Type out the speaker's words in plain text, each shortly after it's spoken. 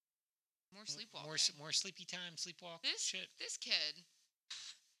More sleepwalking. More sleepy time, sleepwalk. Shit. This kid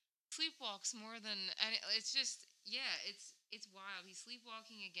sleepwalks more than, and it's just, yeah, it's wild. He's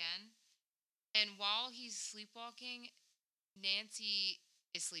sleepwalking again, and while he's sleepwalking, Nancy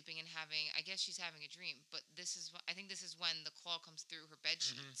is sleeping and having, I guess she's having a dream, but I think this is when the claw comes through her bed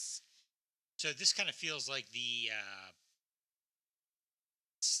sheets. So this kind of feels like it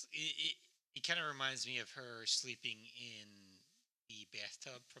kind of reminds me of her sleeping in the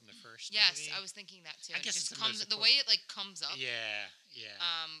bathtub from the first Yes, movie. I was thinking that too. I guess it just it's comes the way it like comes up. Yeah.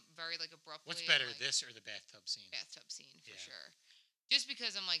 Very like abruptly. What's better, like, this or the bathtub scene? Bathtub scene for sure. Just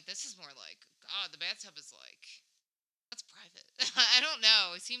because I'm like, this is more like, God, the bathtub is like, that's private. I don't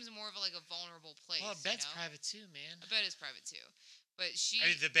know. It seems more of like a vulnerable place. Well, a bed's private too, man. A bed is private too, but I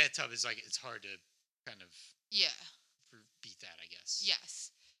mean, the bathtub is like, it's hard to kind of beat that, I guess.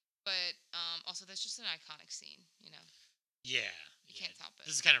 Yes, but also that's just an iconic scene, you know. Yeah, you can't top it.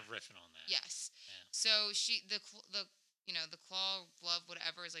 This is kind of riffing on that. Yes. Yeah. So the claw glove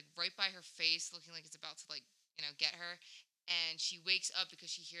whatever is like right by her face, looking like it's about to like get her, and she wakes up because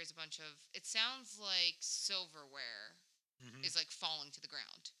she hears a bunch of. It sounds like silverware is like falling to the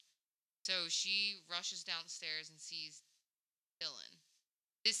ground. So she rushes downstairs and sees Dylan.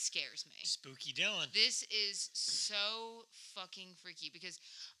 This scares me. Spooky Dylan. This is so fucking freaky because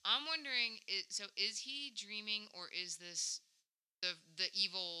I'm wondering. Is he dreaming or is this the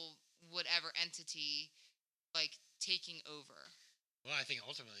evil whatever entity like taking over? Well, I think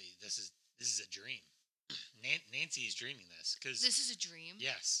ultimately this is a dream. Nancy is dreaming this because this is a dream.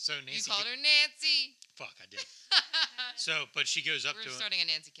 Yes. So Nancy. You called her Nancy. Fuck, I did. So, but she goes up We're to him. starting a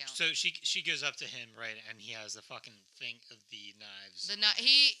Nancy count. So she goes up to him, right, and he has the fucking thing of the knives.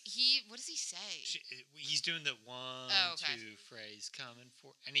 He what does he say? He's doing the 1, 2 phrase coming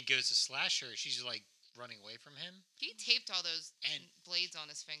for, and he goes to slash her. She's like running away from him. He taped all those blades on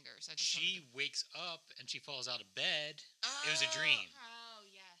his fingers. She wakes up and she falls out of bed. It was a dream. Oh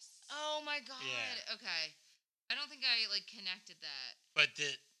yes. Oh my god. Yeah. Okay. I don't think I like connected that. But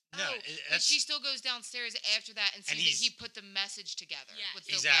but she still goes downstairs after that and sees that he put the message together with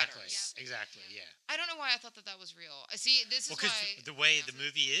the letters. Exactly. Yeah. I don't know why I thought that was real. See, this is because why the way the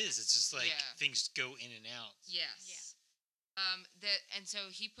movie is, it's just like things go in and out. Yes. Yeah. And so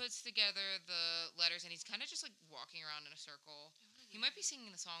he puts together the letters and he's kind of just like walking around in a circle. He might be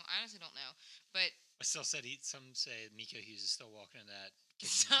singing the song. I honestly don't know, but I still said some say Miko Hughes is still walking in that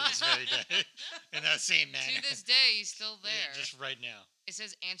kitchen to this very day, in that same manner. To this day, he's still there. Yeah, just right now. It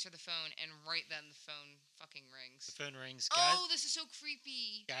says answer the phone, and right then the phone fucking rings. The phone rings. Guys, this is so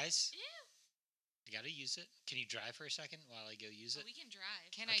creepy. Guys? Yeah. You gotta use it. Can you drive for a second while I go use it? We can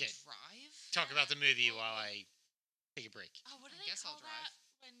drive. Can I drive? Talk about the movie while I take a break. Oh, what do they call that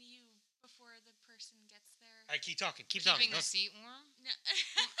when before the person gets there? All right, keep talking. Keeping the seat warm? No.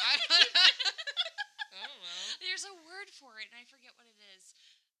 I don't know. There's a word for it, and I forget what it is.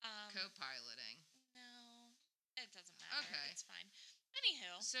 Co-piloting. No, it doesn't matter. Okay. It's fine.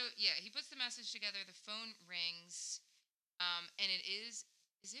 Anywho. So, yeah, he puts the message together. The phone rings, and is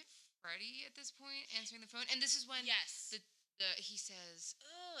it Freddy at this point answering the phone? And this is when yes. He says,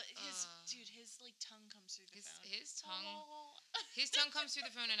 his like tongue comes through the phone. His tongue comes through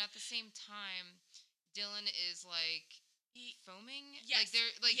the phone, and at the same time, Dylan is like foaming. Yes. Like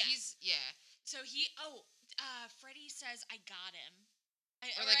they're like he's So Freddy says, "I got him." I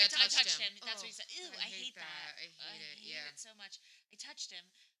touched him. That's what he said. Ew, I hate that. I hate it so much. I touched him.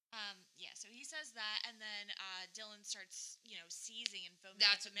 So he says that, and then Dylan starts, seizing and foaming.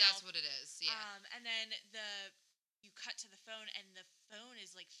 That's what it is. Yeah. And then you cut to the phone, and the phone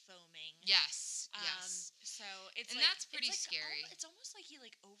is like foaming. Yes. Yes. So it's that's pretty scary. It's almost like he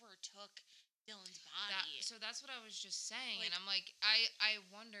like overtook Dylan's body. So that's what I was just saying, and I'm like, I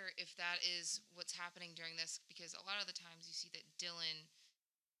wonder if that is what's happening during this, because a lot of the times you see that Dylan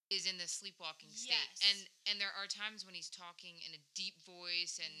is in this sleepwalking state, and there are times when he's talking in a deep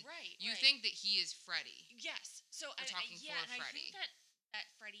voice, and you think that he is Freddy. Yes. So talking for Freddy. I think that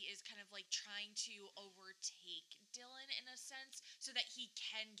Freddy is kind of like trying to overtake Dylan in a sense, so that he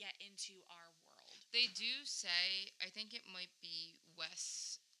can get into our world. They do say, I think it might be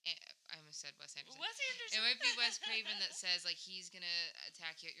Wes. I almost said Wes Anderson. Wes Anderson. It might be Wes Craven that says like he's gonna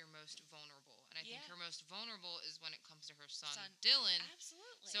attack you at your most vulnerable, and I think her most vulnerable is when it comes to her son Dylan.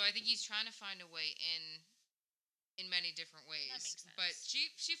 Absolutely. So I think he's trying to find a way in many different ways. That makes sense. But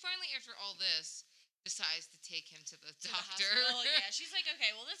she finally, after all this, decides to take him to the doctor. Yeah, she's like,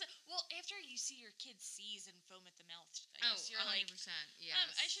 okay, after you see your kid seize and foam at the mouth, I guess you're 100%, like, yes.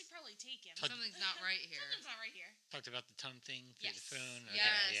 I should probably take him. Something's not right here. Something's not right here. Talked about the tongue thing through the phone. Okay.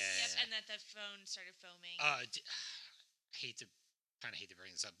 Yes. And that the phone started foaming. I hate to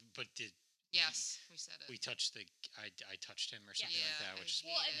bring this up, but did Yes, we said it. we touched I touched him or something Yeah, like that, I which is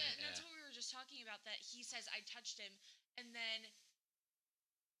hate Well, and it. that's Yeah. what we were just talking about. That he says I touched him, and then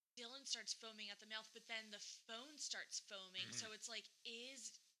Dylan starts foaming at the mouth, but then the phone starts foaming. Mhm. So it's like,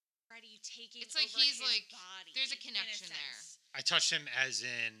 is Freddy taking It's like over he's his like- body? there's a in connection there. sense? I touched him as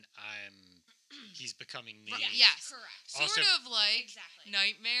in he's becoming me. Right, yes. Correct. Sort Also- of like Exactly.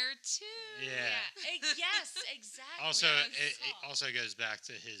 Nightmare 2. Yeah. Yes, exactly. Also, Yes. it also goes back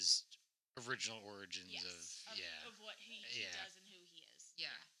to his original origins Yes, of what he Yeah. does and who he is.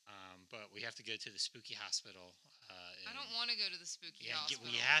 Yeah. But we have to go to the spooky hospital. I don't want to go to the spooky Yeah, hospital.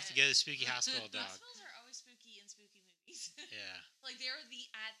 we have to go to the spooky hospital, dog. Hospitals are always spooky in spooky movies. Yeah. Like they're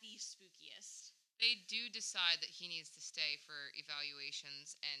at the spookiest. They do decide that he needs to stay for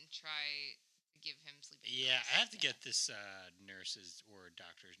evaluations and try to give him sleeping Yeah, pills. I have to get this nurse's or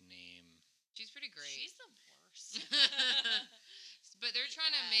doctor's name. She's pretty great. She's the worst. But they're trying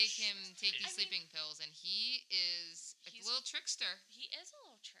to make Yes. him take these I mean- sleeping pills, and he is a He's- little trickster. He is a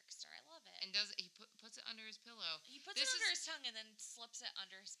little trickster. I love it. And puts it under his pillow. He puts this it under is- his tongue and then slips it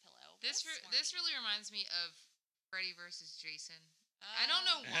under his pillow. What This a this smarty. really reminds me of Freddy versus Jason. I don't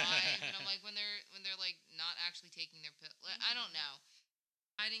know why, but I'm like when they're like not actually taking their pill. Like, I don't Mhm. know,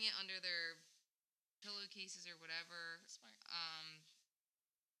 hiding it under their pillowcases or whatever. Smart.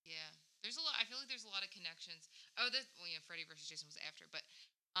 Yeah. There's a lot. I feel like there's a lot of connections. Oh, Freddy versus Jason was after, but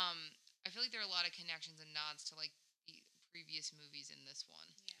I feel like there are a lot of connections and nods to like the previous movies in this one.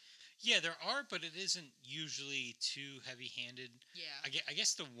 Yeah. Yeah, there are, but it isn't usually too heavy-handed. Yeah. I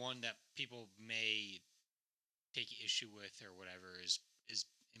guess the one that people may take issue with or whatever is it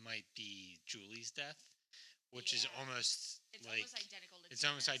might be Julie's death, which is Yeah. almost It's like almost identical to it's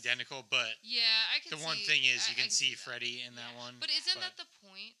almost Tina's. identical, but Yeah, I can. the one see- thing is you I can see that. Freddy in that Yeah. one. But isn't but- that the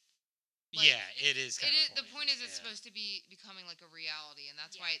point? Like, yeah, it is. Kind of The point is it's yeah. supposed to be becoming like a reality, and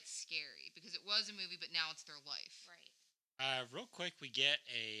that's Yeah. why it's scary because it was a movie, but now it's their life. Right. Real quick, we get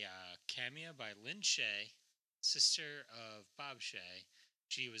a cameo by Lynn Shay, sister of Bob Shay.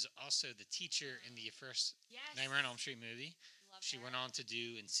 She was also the teacher in the first Yes. Nightmare on Elm Street movie. Love She her. went on to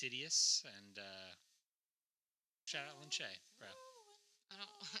do Insidious, and shout out Lynn Shay, bro. I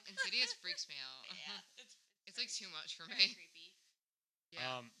don't. Insidious freaks me out. Yeah. It's like very- too much for very me. creepy.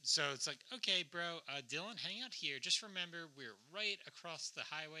 Yeah. So it's like, okay, bro, Dylan, hang out here. Just remember, we're right across the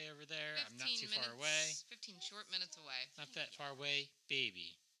highway over there. I'm not too far away. 15 short minutes away. Not that far away,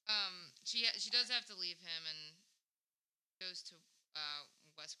 baby. She does have to leave him and goes to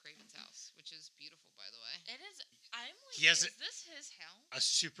Wes Craven's house, which is beautiful, by the way. It is. I'm like, He has is this his house? A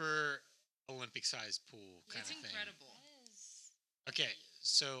super Olympic-sized pool kind It's of thing. incredible. That is. Okay,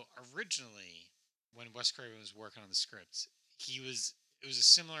 so originally, when Wes Craven was working on the script, it was a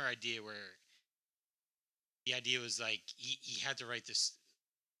similar idea where the idea was like he had to write this.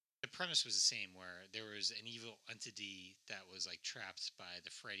 The premise was the same, where there was an evil entity that was like trapped by the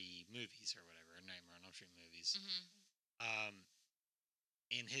Freddy movies or whatever, or Nightmare on Elm Street movies. Hmm.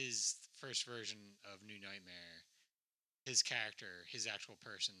 In his first version of New Nightmare, his character, his actual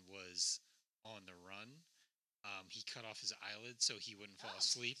person, was on the run. He cut off his eyelids so he wouldn't fall Oh,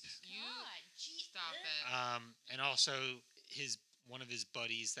 asleep. You God, gee, stop ugh. it. And also one of his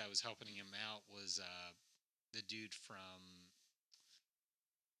buddies that was helping him out was the dude from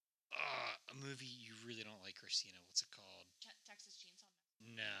a movie you really don't like, Christina. What's it called? Texas Chainsaw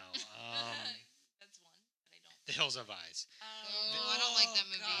No, That's one, but I don't. The Hills Have Eyes. Oh, I don't like that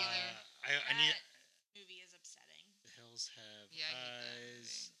movie God. either. I need That movie is upsetting. The Hills Have Yeah, I hate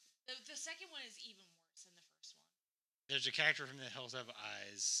that Eyes. The second one is even worse than the first one. There's a character from The Hills Have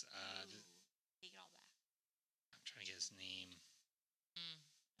Eyes. Ooh, take it all back. I'm trying to get his name. Mm.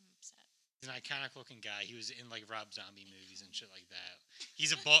 I'm upset. He's an iconic looking guy. He was in like Rob Zombie movies and shit like that.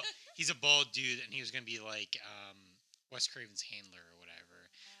 He's a bald dude, and he was gonna be like Wes Craven's handler or whatever.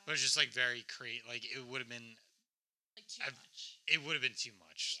 But it's just like very like it would have been like too much. it would have been too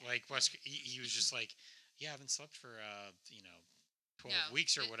much. Yeah. Like he was just like, yeah, I haven't slept for 12 Yeah,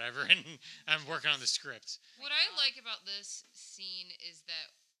 weeks or it- whatever, and I'm working on the script. What I like about this scene is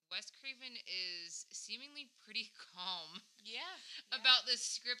that Wes Craven is seemingly pretty calm Yeah. about this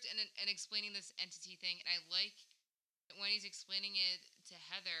script and explaining this entity thing. And I like that when he's explaining it to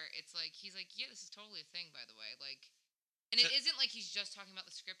Heather, it's like he's like, yeah, this is totally a thing, by the way. Like, and it So- isn't like he's just talking about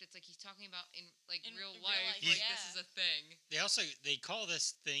the script. It's like he's talking about in real real life. life, Like yeah. this is a thing. They call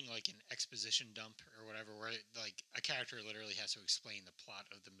this thing like an exposition dump or whatever, where like a character literally has to explain the plot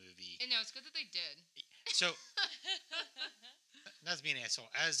of the movie. And no, it's good that they did. So not to be an asshole,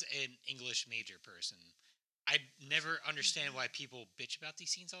 as an English major person, I never understand why people bitch about these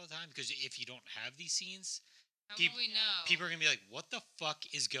scenes all the time. Because if you don't have these scenes, How Peop- will we know? people are gonna be like, "What the fuck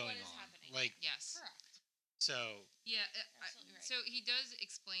is going is on? happening? Like, Yes. Correct. so Yeah. Absolutely right. So he does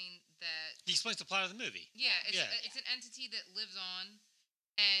explain that. he explains the plot of the movie. Yeah, Yeah. it's an entity that lives on,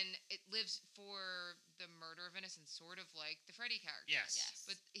 and it lives for the murder of innocence, sort of like the Freddy character. Yes. Yes.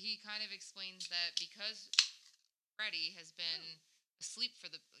 But he kind of explains that because Freddy has been asleep for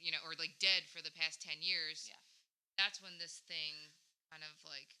the, or like dead for the past 10 years, Yeah. that's when this thing kind of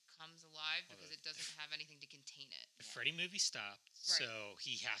like comes alive Well, because it doesn't have anything to contain it. The Yeah. Freddy movie stopped, Right. so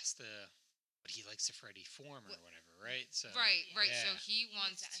he has to. But he likes the Freddy form or whatever, right? So Right. So Yeah. he needs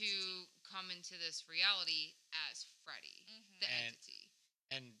wants the to entity. come into this reality as Freddy, the And- entity.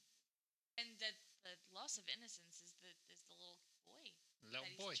 and And the loss of innocence is the little boy little that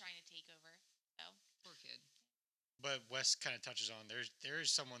he's boy. trying to take over. So Poor kid. But Wes kind of touches on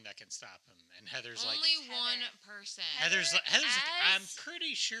there's someone that can stop him, and Heather's like Only It's one Heather. person. Heather's like I'm as-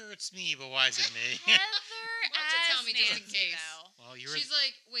 pretty sure it's me, but why is it me? Heather Why don't you as tell me just in Nancy, case? though. Well, you were She's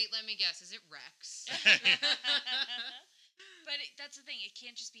like, wait, let me guess. Is it Rex? But that's the thing. It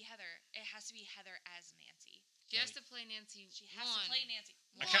can't just be Heather. It has to be Heather as Nancy. She has to play Nancy. She has to play Nancy.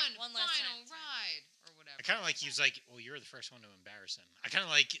 One last final time. ride or whatever. I kind of like he was like, well, you're the first one to embarrass him. I kind of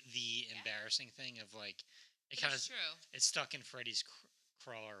like the Yeah. embarrassing thing of like it But kind of it's true. it's stuck in Freddy's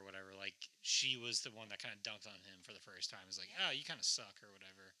crawler or whatever. Like she was the one that kind of dunked on him for the first time. It's like, Yeah. oh, you kind of suck or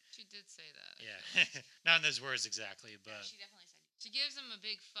whatever. She did say that. Yeah, not in those words exactly, Yeah, but she definitely said. She gives him a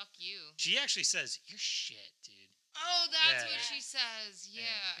big fuck you. she actually says, "You're shit, dude." Oh, that's Yeah. what she says. Yeah.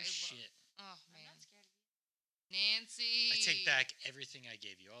 you're I shit. Oh, I'm man. not scared of you. Nancy. I take back everything I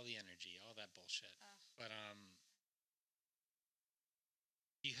gave you, all the energy, all that bullshit. Ugh. But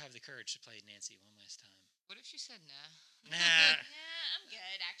you have the courage to play Nancy one last time. What if she said nah? Nah. Yeah, I'm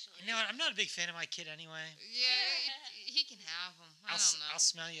good actually. You know what? I'm not a big fan of my kid anyway. Yeah, he can have them. I don't know. I'll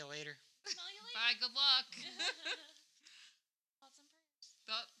smell you later. Smell you later. Bye. Good luck.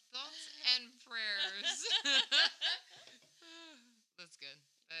 Thoughts and prayers. Thoughts and prayers. That's good.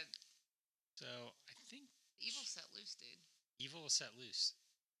 But So I think evil set loose, dude. evil is set loose.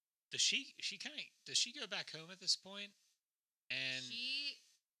 Does she go back home at this point? And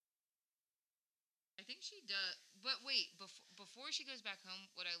I think she does. But wait, before she goes back home,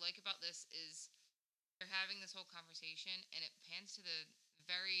 what I like about this is they're having this whole conversation, and it pans to the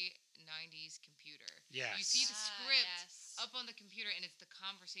very 90s computer. yes, You see the script Yes. up on the computer, and it's the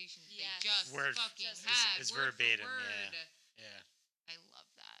conversation Yes. they just Word- fucking Just- had. it's word for verbatim, word. yeah, I love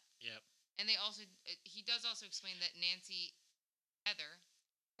that. yep. And he does also explain that Heather,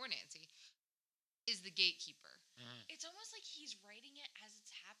 or Nancy, is the gatekeeper. Mhm. It's almost like he's writing it as it's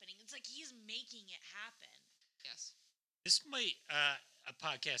happening. It's like he's making it happen. Yes. This might a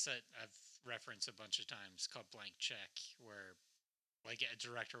podcast that I've referenced a bunch of times called Blank Check, where like a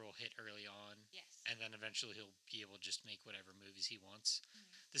director will hit early on, Yes. and then eventually he'll be able to just make whatever movies he wants. Mhm.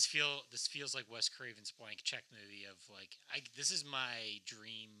 This feels like Wes Craven's Blank Check movie of like this is my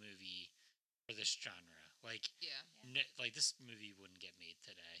dream movie for this genre. Like Yeah. like this movie wouldn't get made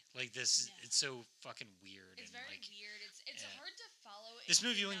today. Like this, No. it's so fucking weird It's and very like weird. It's yeah. hard to follow. this if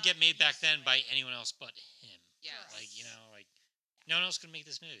movie you're wouldn't not get made back used to then by it. anyone else but him. Yes. Correct. Like like no one else could make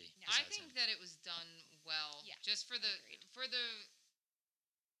this movie. No. I besides think him. that it was done well. Yeah, Just for the agreed.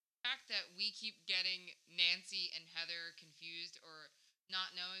 fact that we keep getting Nancy and Heather confused or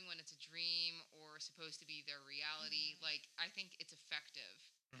not knowing when it's a dream or supposed to be their reality. Mhm. Like, I think it's effective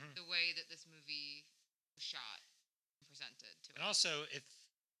Mhm. the way that this movie was shot and presented to And us. also, if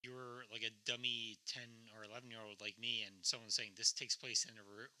you're like a dummy 10 or 11-year-old like me, and someone's saying this takes place in a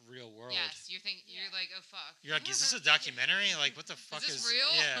real world, Yes, you're Yeah. like, oh fuck. you're like, is this a documentary? Like, what the fuck Is this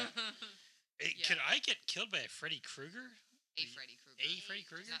real? Yeah. Yeah. Could I get killed by a Freddy Krueger? A Freddy Krueger. A Freddy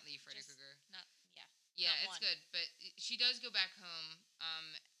Krueger? Not the Freddy Just- Krueger. Not yeah. Yeah, Not it's one. good, but she does go back home,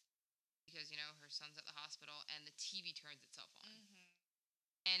 because her son's at the hospital, and the TV turns itself on, Mm-hmm.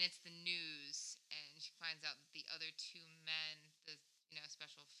 and it's the news, and she finds out that the other two men, the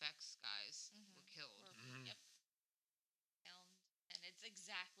special effects guys, Mhm. were killed. Mhm. Yep. And it's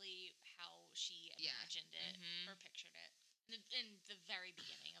exactly how she Yeah. imagined it Mhm. or pictured it in the very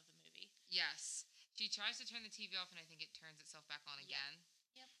beginning of the movie. Yes, she tries to turn the TV off, and I think it turns itself back on Yep. again.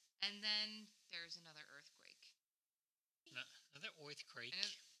 Yep. And then there's another earthquake. Another earthquake.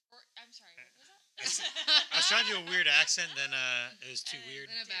 And Or I'm sorry, what was that? I was trying to do a weird accent, then it was too And weird.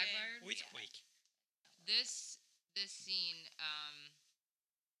 Then it backfired? Earthquake. This scene,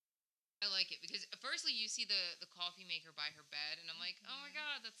 I like it because firstly you see the coffee maker by her bed, and I'm like, oh my Mhm.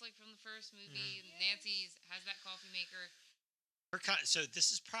 god, that's like from the first movie. Mhm. And Yes. Nancy's has that coffee maker. So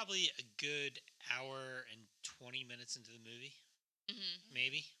this is probably a good hour and 20 minutes into the movie, Mm-hmm.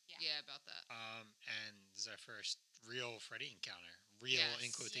 maybe. Yeah. Yeah, about that. And this is our first real Freddy encounter. real in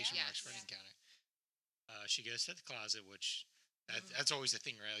Yes, quotation yeah, marks yes. Freddy encounter. She goes to the closet, which Mhm. that's always the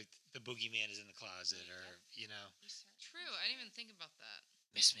thing, right? Like the boogeyman is in the closet, or you know, True. I didn't even think about that.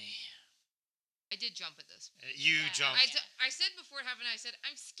 miss me. I did jump at this. You Yeah, jump. I said before it happened, I said,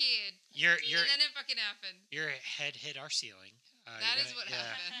 I'm scared. Your And then it fucking happened. your head hit our ceiling. That you're is what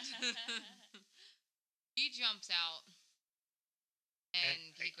yeah. happened. He jumps out and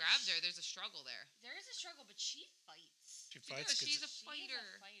And- he grabs her. There's a struggle there. There is a struggle, but she fights. She She fights. does, 'Cause she's a She is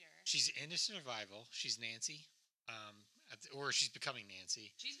fighter. a fighter. she's into survival. She's Nancy, or she's becoming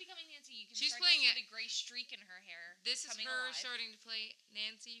Nancy. She's becoming Nancy. You can She's start playing to see it- the gray streak in her hair. This is coming her alive. starting to play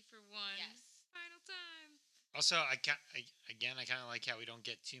Nancy for one Yes. final time. Also, I kind of like how we don't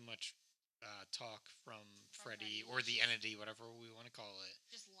get too much talk from Freddy Freddy. or the entity, whatever we want to call it.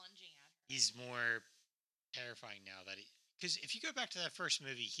 Just lunging at her. He's more terrifying now that because if you go back to that first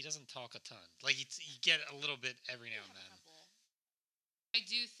movie, he doesn't talk a ton. Like you get a little bit every now and then. I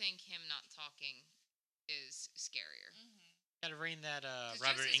do think him not talking is scarier. Got to rein that 'Cause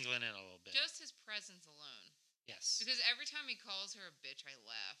Robert just his- Englund in a little bit. Just his presence alone. Yes, Because every time he calls her a bitch, I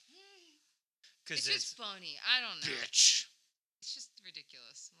laugh. because It's just funny. I don't know. bitch. It's just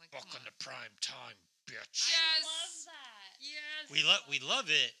ridiculous. I'm like, Welcome come on. to prime time, bitch. Yes. I love that. Yes. We love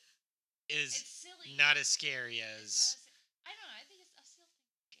it. Is It's silly. not as scary It's as not I don't know. I think it's a still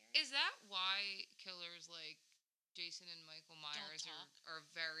scary. Is that why killers like Jason and Michael Myers talk. are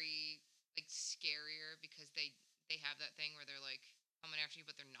very like scarier because they have that thing where they're like coming after you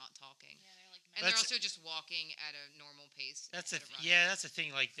but they're not talking. Yeah, they're like. And they're That's- also just walking at a normal pace. that's instead of running. that's the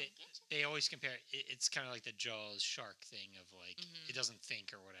thing. Like they always compare. It's kind of like the Jaws shark thing of like Mhm. it doesn't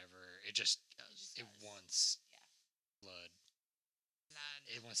think or whatever. It just just it does. wants Yeah. blood. Blood.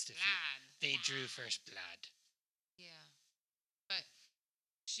 It wants to feed. Blood. They drew first blood. Yeah. But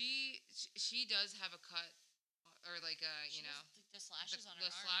she does have a cut or like a, She you know, has, like, the slashes on her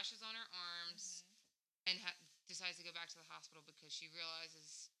the arm. slashes on her arms. Mhm. And decides to go back to the hospital because she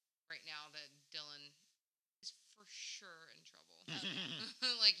realizes right now that Dylan is for sure in trouble.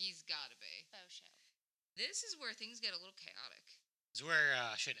 Like he's gotta be. Faux show. This is where things get a little chaotic. It's where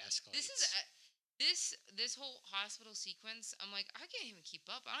shit escalates. This is this whole hospital sequence. I'm like, I can't even keep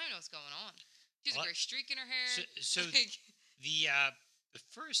up. I don't even know what's going on. She has a What? gray streak in her hair. So like, the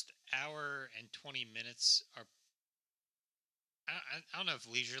first hour and 20 minutes are. I don't know if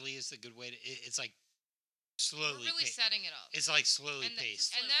leisurely is the good way to. It's like slowly. we're really setting it up. It's like slowly and,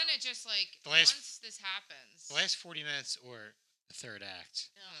 paced. and Slow then build. it just like The last- once this happens. The last 40 minutes or the third act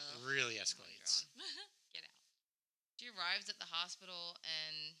Ugh. really Come on, escalates. John. Get out. She arrives at the hospital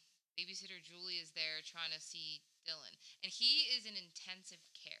and babysitter Julie is there trying to see Dylan. And he is in intensive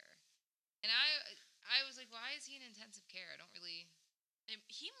care. And I was like, why is he in intensive care? I don't really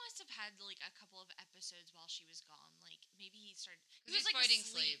He must have had like a couple of episodes while she was gone. Like maybe he started. He because was he's like fighting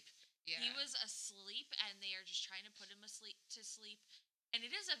asleep. sleep. Yeah. He was asleep, and they are just trying to put him to sleep. And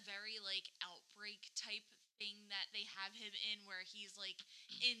it is a very like outbreak type thing that they have him in, where he's like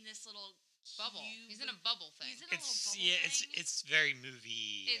in this little bubble. cube. He's in a bubble thing. He's in a little It's bubble thing. it's very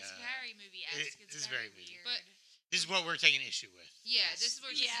movie. It's very movie esque. it It's is very very movie. weird. But This is what we're taking issue with. yeah, Yes. this is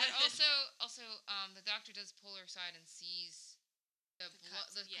where Yeah. but also the doctor does pull her aside and sees the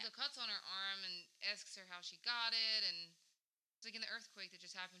cuts on her arm and asks her how she got it, and it's like in the earthquake that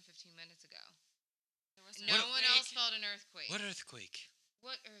just happened 15 minutes ago. there was No one else felt an earthquake. What earthquake?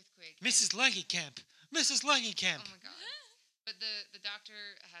 What earthquake? Mrs. Langenkamp. Mrs. Langenkamp. Oh my god. But the doctor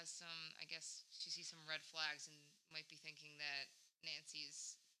has some, I guess she sees some red flags and might be thinking that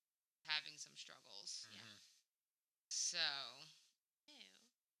Nancy's having some struggles. Mhm. So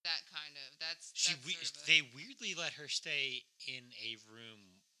that's She sort of a- they weirdly let her stay in a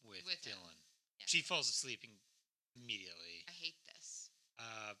room with him. Dylan. Yeah. She falls asleep immediately. I hate this.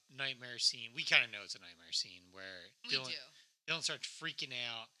 Nightmare scene. We kind of know it's a nightmare scene where We Dylan do. Dylan starts freaking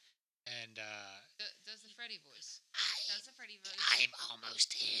out, and Does the Freddy voice? That's a pretty voice. I'm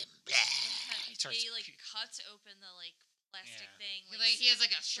almost him. Blah. He starts He like pu- cuts open the like plastic Yeah. thing. He has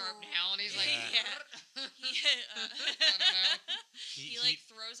like a sharp throw- nail and he's like, Yeah. He, I don't know. he like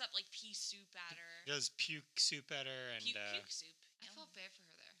throws up like pea soup at her. does puke soup at her, and Puke soup. I Yum. felt bad for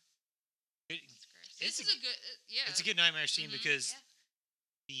her there. it- That's gross. It's This a is a good, yeah. it's a good nightmare scene Mhm, because yeah.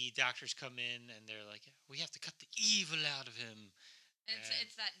 the doctors come in and they're like, "We have to cut the evil out of him." And And-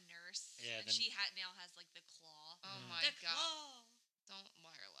 it's that nurse. Yeah, And then- she now has like the claw. Oh Mm. my The god! claw. Don't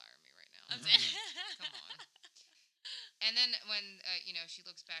liar me right now. I'm Mhm. saying- Come on. And then when she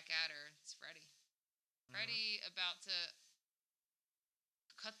looks back at her, it's Freddy. Freddy about to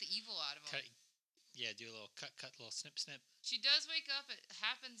cut the evil out of him. Cut, yeah, do a little cut, little snip. She does wake up. It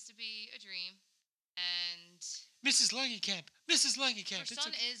happens to be a dream, and Mrs. Langenkamp, Mrs. Langenkamp. Her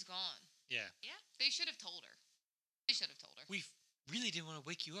son is gone. Yeah. They should have told her. They should have told her. We really didn't want to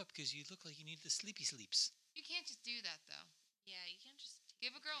wake you up because you look like you needed the sleepy sleeps. You can't just do that though. Yeah, you can't just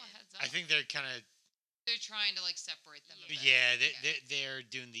Give a girl a heads up. I think they're kind of They're trying to like separate them. A bit. yeah. They're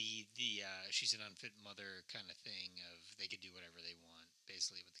doing the she's an unfit mother kind of thing of they could do whatever they want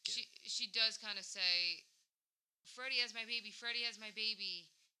basically with the kid. She does kind of say, "Freddie has my baby. Freddie has my baby."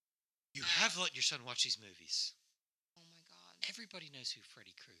 You have let your son watch these movies. Oh my god. Everybody knows who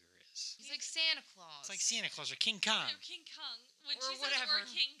Freddy Krueger is. He's like Santa Claus. It's like Santa Claus or King Kong. Or King Kong. When Or she says whatever. or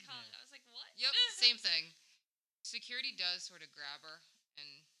King Kong, Yeah. I was like, what? Yep, same thing. Security does sort of grab her and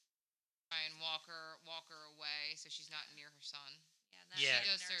try and walk her away so she's not near her son. Yeah.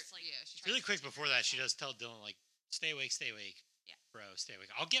 She does nurse, start, yeah, she tries Really to quick take before her that, she down. does tell Dylan like, "Stay awake, stay awake, Yeah. bro, stay awake.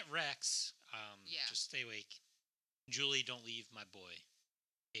 I'll get Rex. Yeah. Just stay awake. Julie, don't leave my boy,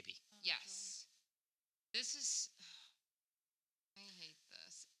 baby." Oh, Yes. This is. I hate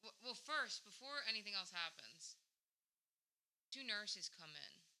this. Well, first, before anything else happens, two nurses come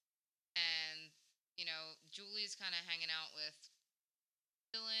in. And, Julie's kind of hanging out with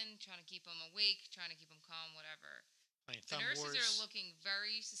Dylan, trying to keep him awake, trying to keep him calm, whatever. Playing The Thumb nurses Wars. are looking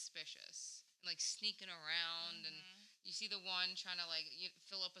very suspicious, like sneaking around, and Mhm. you see the one trying to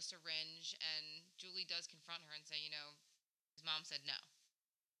fill up a syringe, and Julie does confront her and say, his mom said no.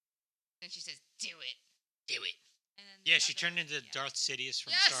 Then she says, "Do it, do it." And then Yeah, the she other- turned into yeah. Darth Sidious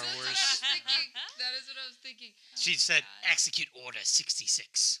from Yes, Star that's Wars. what I was thinking. That is what I was thinking. She Oh my said, God. "Execute Order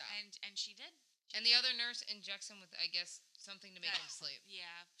 66." And she did. And the other nurse injects him with, I guess, something to make him That- sleep.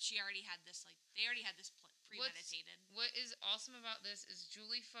 Yeah, she already had this. They already had this premeditated. What is awesome about this is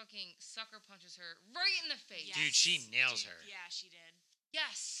Julie fucking sucker punches her right in the face. Yes. Dude, she nails Dude, her. Yeah, she did.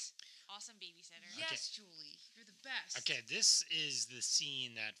 Yes. Awesome babysitter. Yes, Julie. You're the best. Okay, this is the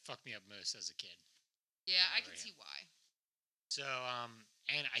scene that fucked me up most as a kid. Yeah, I Oh, can yeah. see why. So,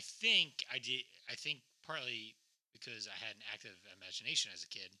 and I think I did. I think partly because I had an active imagination as a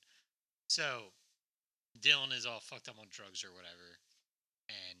kid. So, Dylan is all fucked up on drugs or whatever,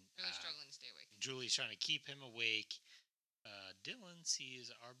 and Really struggling to stay awake. Julie's trying to keep him awake. Dylan sees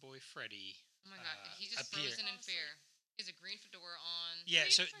our boy Freddy. Oh my god, he's just appear. frozen in Fall asleep. fear. He has a green fedora on. Yeah,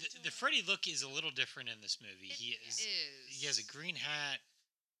 Green so Fedora. the Freddy look is a little different in this movie. It He is. he has a green hat.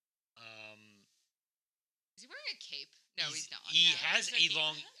 Is he wearing a cape? No, he's not. He No, has it's a a cape.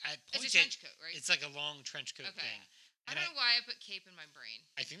 long. At It's a points, trench coat, right? it's like a long trench coat Okay. thing. I And don't know why I put cape in my brain.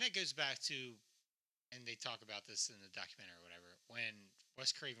 I think that goes back to, and they talk about this in the documentary or whatever. When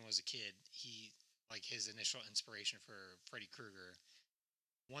Wes Craven was a kid, he like his initial inspiration for Freddy Krueger.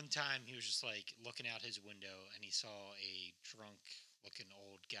 One time he was just like looking out his window and he saw a drunk-looking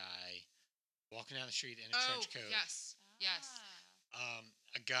old guy walking down the street in a trench coat. yes. Yes. Ah.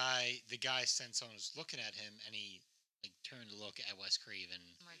 The guy sensed someone was looking at him, and he like turned to look at Wes Craven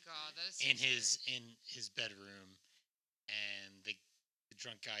Oh my god, that is so in scary. his bedroom, and the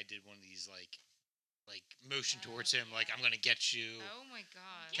drunk guy did one of these like motion towards him, like yeah. "I'm gonna get you" Oh my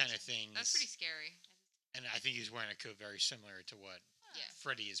god. kind of thing. That's pretty scary. And I think he was wearing a coat very similar to what Yeah.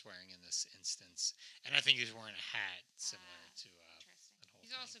 Freddy is wearing in this instance, and I think he was wearing a hat similar to Interesting. that whole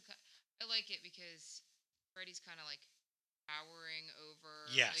He's thing. also I like it because Freddy's kind of like towering over.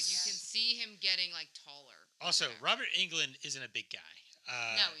 Like Yes. you can see him getting like taller. over Also, there. Robert Englund isn't a big guy.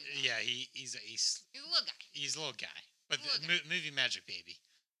 No, he's not. Yeah, he's He's a little guy. a little guy, but A little the guy. movie magic baby.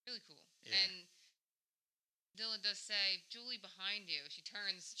 Really cool. Yeah. And Dylan does say, "Julie, behind you." She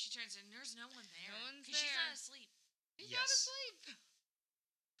turns. She turns and there's no one there. No one's 'Cause she's there. not asleep. She's Yes. not asleep.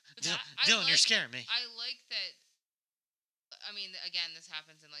 But Dylan, I Dylan, you're like- scaring me. I like that. I mean, again, this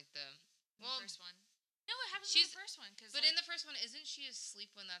happens in like the. In Well, the first one. No, it happens in she's- the first one. Cause but in the first one, isn't she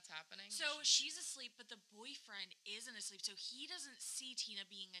asleep when that's happening? so she's asleep, but the boyfriend isn't asleep, so he doesn't see Tina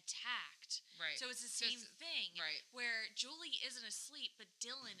being attacked. Right. So it's the So same it's- thing. right. Where Julie isn't asleep, but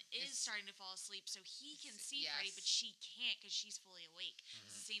Dylan is Is- starting to fall asleep, so he can see yes. Freddy, but she can't because she's fully awake. Mm-hmm.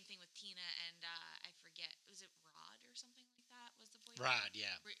 It's the same thing with Tina and I forget, was it Rod or something like that? Was the boyfriend? Rod,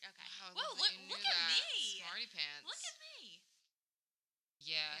 yeah. Okay. Wow, I Whoa, love that look, you knew look that. at me. Smarty pants. Look at me.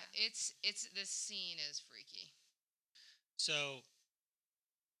 Yeah, Yeah. it's this scene is freaky. So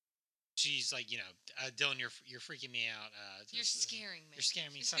she's like, Dylan, you're freaking me out. You're scaring me. You're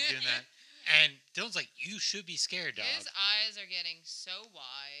scaring me. Stop doing that. And Dylan's like, you should be scared, dog. His eyes are getting so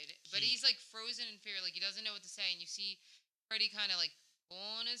wide, but He- he's like frozen in fear, like he doesn't know what to say. And you see Freddy kind of like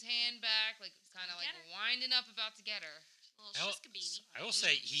pulling his hand back, like kind of like Get her. winding up, about to get her. A little shiska baby. I will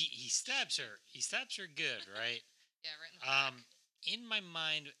say he stabs her. He stabs her good, right? Yeah, right in the back. In my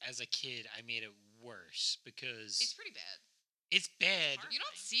mind as a kid, I made it worse because It's pretty bad. It's bad. Horrifying. You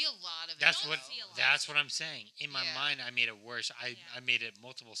don't see a lot of it. That's don't what see a lot. that's what I'm saying. In my Yeah. mind, I made it worse. I Yeah. made it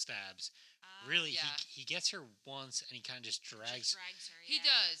multiple stabs. Really, Yeah. he gets her once, and he kind of just drags, drags her. He yeah.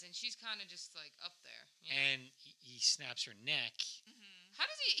 does, and she's kind of just like up there. You know? and he snaps her neck. Mhm. How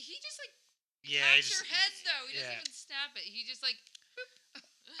does he? He just like Yeah, taps he her just- head though. He yeah. doesn't even snap it. He just like.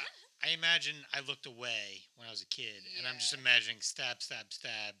 I imagine I looked away when I was a kid, and I'm just Yeah. imagining stab, stab,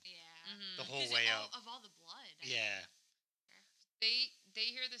 stab Yeah. Mhm. the whole 'Cause way all- up. of all the blood. I Yeah, They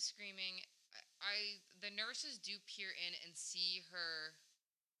hear the screaming. The nurses do peer in and see her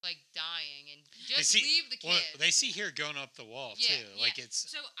like dying and just see- leave the kid. well, they see her going up the wall Yeah, too. Like Yeah. it's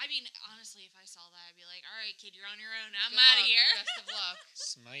So I mean, honestly, if I saw that, I'd be like, "All right, kid, you're on your own. I'm Good out of luck. here." Best of luck.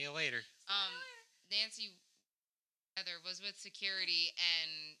 smell you later. Nancy Heather was with security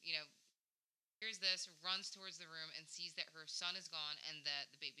and, hears this, runs towards the room and sees that her son is gone and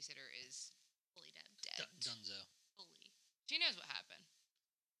that the babysitter is Fully dead. Dunzo. Fully. she knows what happened.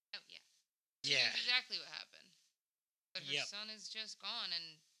 Oh yeah. She Yeah. knows exactly what happened. But her Yep. son is just gone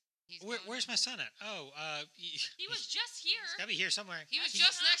and he's Where's my son at? He was just here. He's gotta be here somewhere. He was That's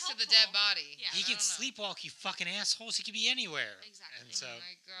just not next to the dead helpful. body. Yeah. He I can don't know. sleepwalk, you fucking assholes. He could be anywhere. Exactly. And so Oh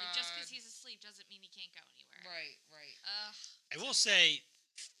my god. Like, just because he's asleep doesn't mean he can't go anywhere. right. Ugh. I will say,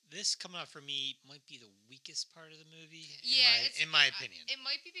 this coming up for me might be the weakest part of the movie. Yeah, in my opinion. It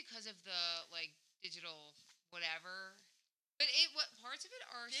might be because of the digital whatever. But what parts of it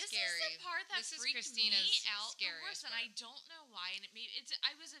are This scary. is the part that This is freaked Christina's me out the scariest worst, and part. I don't know why. And it maybe it's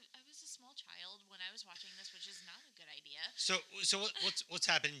I was a small child when I was watching this, which is not a good idea. So what's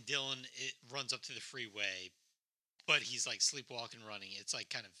happening? Dylan runs up to the freeway, but he's like sleepwalking, running. It's like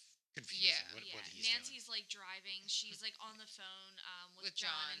kind of confusing Yeah. what Yeah, he's Nancy's like driving. She's like on the phone with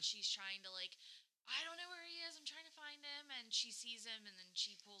John, John. and she's trying to I don't know where he is. I'm trying to find him, and she sees him, and then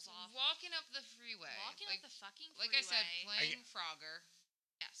she pulls off, Walking up the freeway. walking up the fucking like freeway. I said, playing Frogger.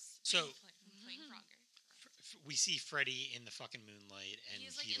 Yes. So- playing Mhm. Frogger. doing. We see Freddy in the fucking moonlight, and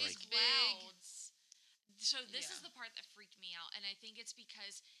He's like he in like his big- clouds. So this Yeah. is the part that freaked me out, and I think it's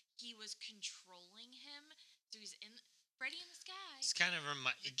because he was controlling him. So he's in Freddy in the sky. it's kind of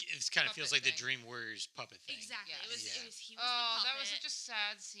feels puppet like the thing. Dream Warriors puppet thing. Exactly. Yes. It was. Yeah. It was. He was Oh, the that was puppet. such a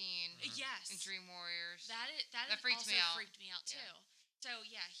sad scene Yes. in Dream Warriors. That freaked also me out. freaked me out too. Yeah. So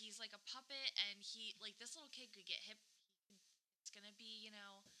yeah, he's like a puppet, and he this little kid could get hit. It's gonna be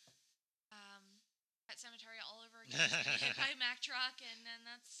Pet Cemetery all over again. He's gonna get hit by a Mack truck, and then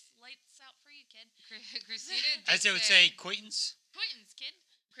that's lights out for you, kid. Christina did As I would say, acquaintance. Quentin's kid.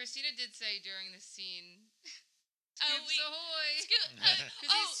 Christina did say during the scene, Oh, "Scoops wait. ahoy!" Because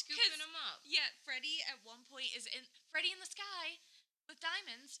Because he's scooping them up. Yeah, Freddy at one point is in Freddy in the sky with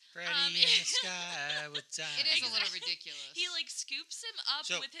diamonds. Freddy in the sky with It diamonds. is a little Exactly. ridiculous. He scoops him up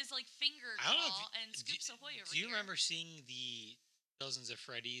So, with his finger I don't know if claw and scoops ahoy over Do you here. remember seeing the dozens of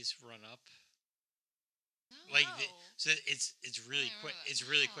Freddys run up? No. Like so it's really I quick. remember that. It's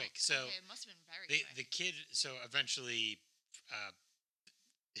really Oh, quick. So okay, it must have been very the quick. the kid. So eventually,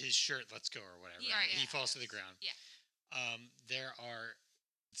 his shirt lets go or whatever. Yeah, and he yeah. falls to the ground. Yeah. There are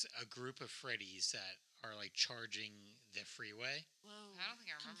a group of Freddys that are like charging the freeway. Whoa. I don't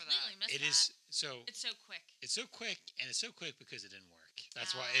think I remember Completely that. missed It that. is so It's so quick. it's so quick, and it's so quick because it didn't work.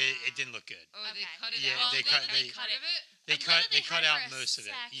 That's why it didn't look good. Oh, they Okay. cut it Yeah, out. they cut- they- cut of it. They I'm glad cut they they cut had out for a most of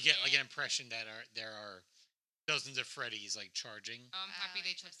it. You get like an second. impression that there are dozens of Freddys like charging. I'm happy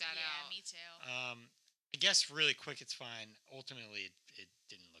they took that yeah, out. me too. I guess really quick it's fine. Ultimately it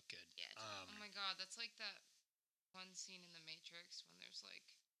didn't look good. Yeah, it Oh my god, that's like that one scene in The Matrix when there's like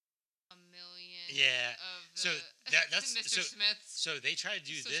a million Yeah. of the So that's Mr. Smith's. so they tried to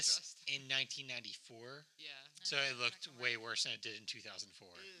do So this stressed. in 1994. Yeah. So No, it that's looked not gonna way work. worse than it did in 2004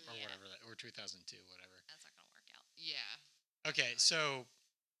 or Yeah. whatever or 2002 whatever. That's not gonna work out. Yeah. Okay, Definitely. so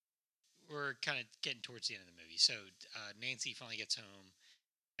we're kind of getting towards the end of the movie. So Nancy finally gets home,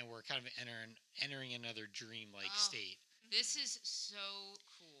 and we're kind of entering another dream-like Oh. state. This is so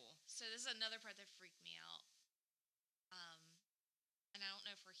cool. So this is another part that freaked me out. And I don't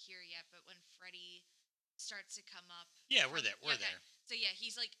know if we're here yet, but when Freddy starts to come up. Yeah, we're from- there. We're okay. there. So yeah,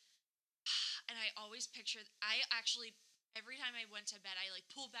 he's like, and I always pictured. I actually every time I went to bed, I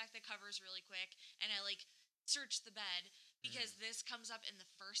pulled back the covers really quick, and I searched the bed because this comes up in the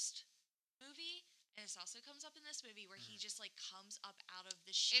first movie, and this also comes up in this movie where he just comes up out of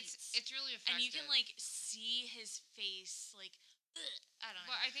the sheets. It's really effective. and you can see his face I don't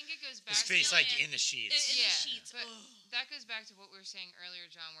know. Well, I think it goes back His face to like in- in the sheets. in Yeah, the sheets. but Ugh. that goes back to what we were saying earlier,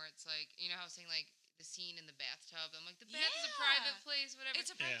 John, where it's like, you know how I was saying like the scene in the bathtub. I'm like, the bath is a private place, whatever.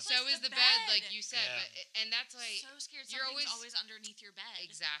 It's a Yeah. private place. So is the bed, like you said. Yeah. And that's like so scared. you're Something's always- always underneath your bed.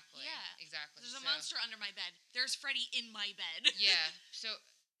 exactly. Yeah. Exactly. There's a So- monster under my bed. There's Freddy in my bed. Yeah. So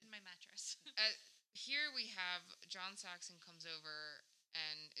In my mattress. here we have John Saxon comes over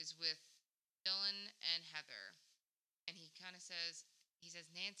and is with Dylan and Heather, and he kind of says,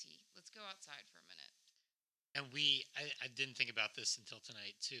 Nancy, let's go outside for a minute. And I didn't think about this until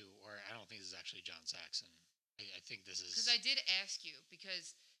tonight too, or I don't think this is actually John Saxon. I think this is Because I did ask you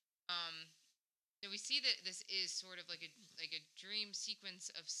because, we see that this is sort of like a dream sequence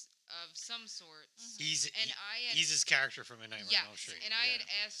of some sorts. he's He's his character from A Nightmare on Elm Street. and I had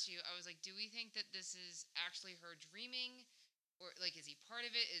asked you, I was like, do we think that this is actually her dreaming? Or, like, is he part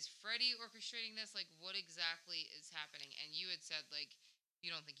of it? Is Freddy orchestrating this? Like, what exactly is happening? And you had said, like,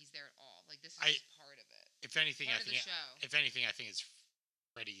 you don't think he's there at all. Like, this is just part of it. If anything, Part I of the think show. if anything, I think it's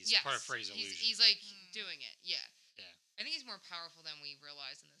Freddy's Yes. part of Freddy's illusion. He's like, doing it. Yeah. Yeah. I think he's more powerful than we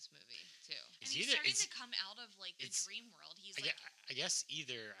realize in this movie, too. And It's he's either- starting it's- to come out of like the it's- dream world. He's I, like, I guess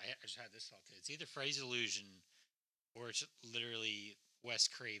either I just had this thought too. It's either Freddy's illusion, or it's literally Wes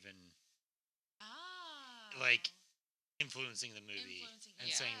Craven like, influencing the movie Influencing- and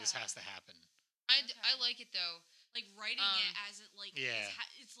saying this has yeah. to happen. I Okay. like it, though. like writing Um, it as it like yeah.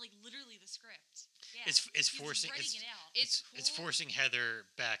 it's like literally the script. Yeah. It's He's forcing writing it's, it out. It's it's cool. forcing Heather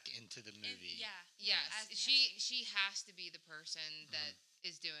back into the And- movie. yeah. Yes, as she Nancy. she has to be the person that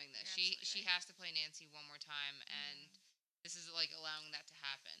is doing this. You're She absolutely has to play Nancy one more time, and this is like allowing that to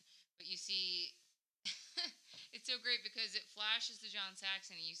happen. But you see, it's so great because it flashes to John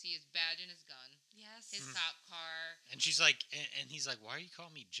Saxon, and you see his badge and his gun, Yes. his cop car. And she's like, and he's like, "Why are you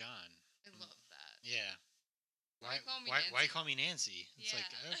calling me John?" I love that. Yeah. Why call me why Nancy? call me Nancy? It's like,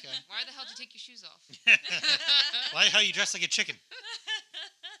 Yeah. okay. Why the hell did you take your shoes off? Why the hell you dressed like a chicken?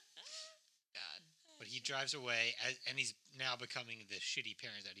 God. But he drives away, and he's now becoming the shitty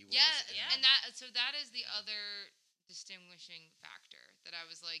parent that he was. Yeah, Yeah. and that is the other distinguishing factor that I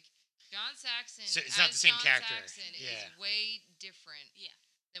was like, John Saxon. So it's not as the same John character. Saxon Yeah. is way different. Yeah.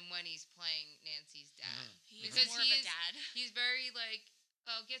 Than when he's playing Nancy's dad. Mhm. He's Because more he of is- a dad. He's very like,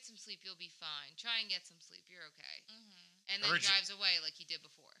 oh, get some sleep, you'll be fine. Try and get some sleep, you're okay. And then Origi- drives away like he did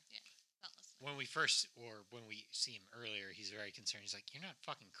before. Not listening. When we see him earlier, he's very concerned. He's like, "You're not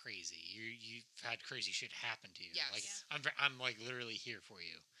fucking crazy. You've had crazy shit happen to you. Yes. Like Yeah. I'm like literally here for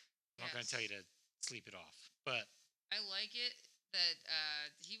you. I'm not gonna Yes. tell you to sleep it off." But I like it that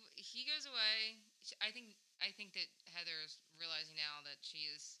he goes away. I think that Heather's realizing now that she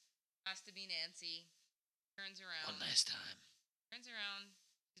has to be Nancy. Turns around. one last time. Turns around.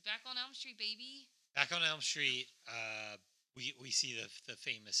 He's back on Elm Street, baby. Back on Elm Street, we see the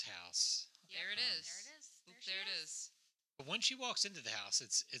famous house. There it is. There it is. Oop, she there it is. But when she walks into the house,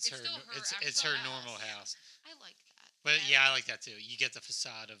 it's It's her still her it's actual her house. normal house. I like that. But Yeah, yeah, I I like that too. You get the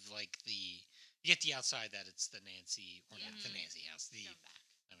facade of like you get the outside that it's the Nancy or not the Mhm. Nancy house, the Come back.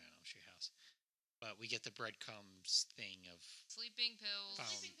 I mean Elm Street house. But we get the breadcrumbs thing of Sleeping pills. Found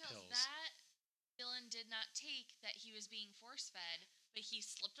Sleeping pills. pills. That Dylan did not take that he was being force fed, but he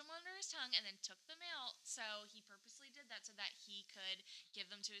slipped them under his tongue and then took them out. So he purposely did that so that he could give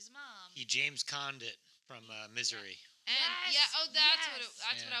them to his mom. he James Conned it from Misery. And Yes, yeah, oh, that's yes.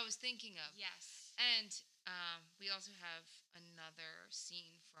 what Yeah. I was thinking of. Yes. And we also have another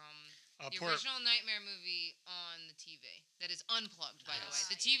scene from the Poor original Nightmare movie on the TV that is unplugged. By the way, Ah,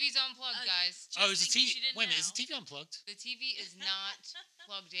 the yeah. TV's unplugged, guys. oh, is Just the in case TV? you didn't Wait a minute, is know. the TV unplugged? The TV is not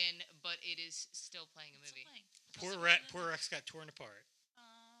plugged in, but it is still playing a Still movie. playing. Poor Rex got torn apart.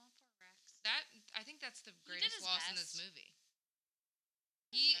 Oh, poor Rex. I think that's the did greatest his loss in this best. movie.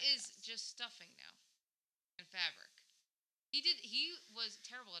 He He did his is best. just stuffing now and fabric. He was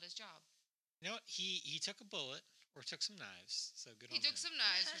terrible at his job. You know what? He took a bullet or took some knives. So good He on took him. some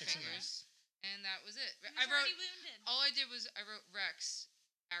knives for Took some fingers, and that was it. He was I wrote already wounded. all I did was I wrote Rex,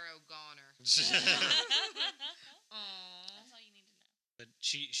 arrow goner. Aww. That's all you need to know. But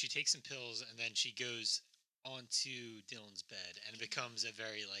she takes some pills and then she goes onto Dylan's bed and it becomes a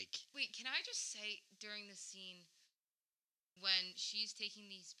very like Wait, can I just say during the scene when she's taking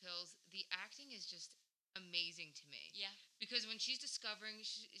these pills, the acting is just amazing to me. Yeah. Because when she's discovering,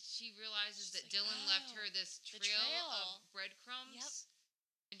 she realizes She's that like, Dylan left "Oh, her this the trail, trail." of breadcrumbs.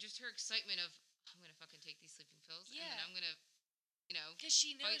 And just her excitement of, I'm going to fucking take these sleeping pills. And then Yeah. I'm going to, Because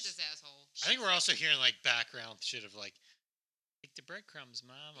she fight knows. this asshole. I think we're also hearing like background shit of like take the breadcrumbs,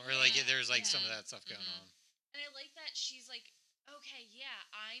 mom, or like Yeah, there's like some of yeah. that stuff going Mhm. on. And I like that she's like, okay, yeah,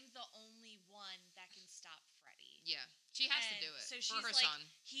 I'm the only one that can stop Freddy. Yeah. She has to And do it so for she's her like, son.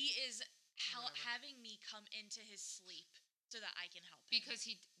 He is Whatever. having me come into his sleep so that I can help him. Because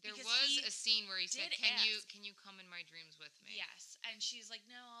there Because was he a scene where he said, did can you ask. come in my dreams with me? Yes, and she's like,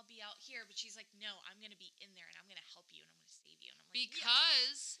 no, I'll be out here, but she's like, no, I'm gonna be in there and I'm gonna help you and I'm gonna save you, and I'm like,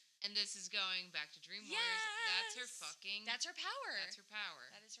 Because, and this is going back to Dream Warriors, that's her Yes! fucking, that's her power. that's her power.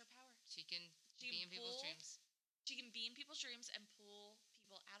 That is her power. She can She be can in people's pull- dreams. She can be in people's dreams and pull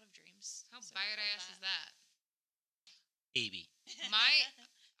people out of dreams. How So I love badass is that? Baby.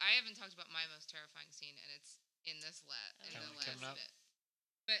 I haven't talked about my most terrifying scene, and it's in this in the last Coming up. bit.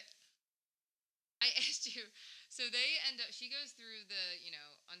 But I asked you, so they end up. She goes through the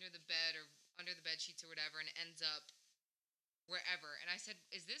under the bed or under the bed sheets or whatever, and ends up wherever. And I said,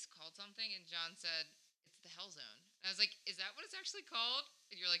 "Is this called something?" And John said, "It's the Hell Zone." And I was like, "Is that what it's actually called?"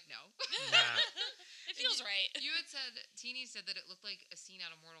 And you're like, "No." Nah. It feels right. You had said Teeny said that it looked like a scene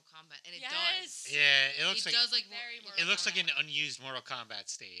out of Mortal Kombat, and it Yes. does. Yeah, it looks It like does like Very look it looks like an Kombat. unused Mortal Kombat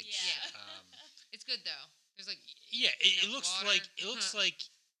stage. Yeah. It's good though. There's like Yeah, You it know, looks water. like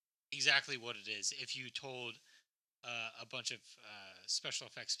exactly what it is. If you told a bunch of special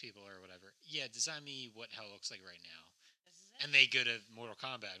effects people or whatever, yeah, design me what hell looks like right now, This is it. and they go to Mortal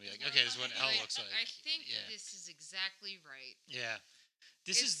Kombat and be like, Mortal okay, this is what Kombat, hell yeah. looks like. I think yeah. this is exactly right. Yeah,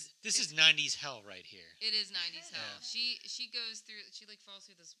 this It's- is 90s hell right here. It is 90s hell. Yeah. She goes through. She like falls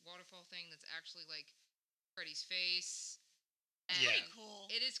through this waterfall thing that's actually like Freddy's face. And Yeah. Pretty cool.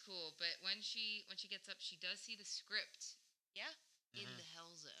 It is cool, but when she gets up, she does see the script Yeah. in Mhm. the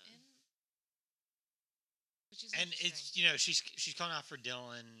Hell Zone, And which is And it's she's calling out for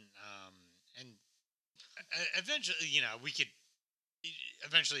Dylan, and eventually we could.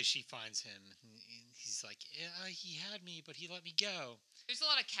 Eventually, she finds him. And he's like, "Yeah, he had me, but he let me go." there's a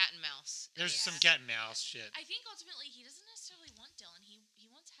lot of cat and mouse. in There's this. some cat and mouse shit. I think ultimately he doesn't necessarily want Dylan. He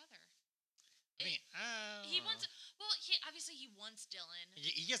wants Heather. I mean, He wants. Well, obviously he wants Dylan.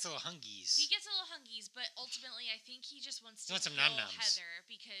 He gets a little hungies. He gets a little hungies, but ultimately I think he just wants He to wants some kill num-nums. Heather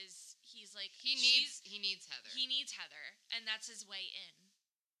because he's like He she's- needs Heather. he needs Heather, and that's his way in.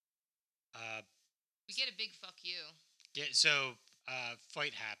 We get a big fuck you. So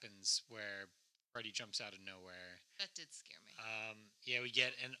fight happens where Freddy jumps out of nowhere. That did scare me. Yeah, we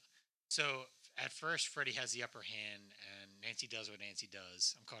get and so at first Freddy has the upper hand, and Nancy does what Nancy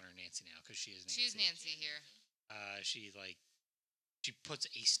does. I'm calling her Nancy now because she is Nancy. She's Nancy here. She puts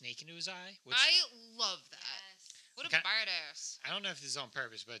a snake into his eye, which I love that. Yes. What a Okay. badass. I don't know if this is on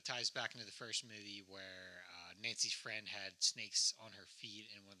purpose, but it ties back into the first movie where Nancy's friend had snakes on her feet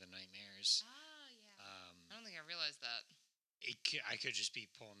in one of the nightmares. Ah, yeah. I don't think I realized that. I could just be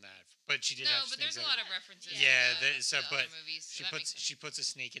pulling that, but she did No, have but snakes there's a everywhere. lot of references. Yeah, to so to but other movies. So She that puts makes sense. she puts a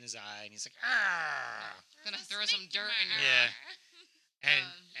snake in his eye, and he's like, ah, Gonna There's a throw some snake dirt my in your Yeah. eye. and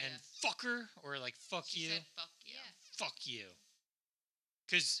yeah. fucker, or like fuck She you, said fuck you. Yeah. fuck you.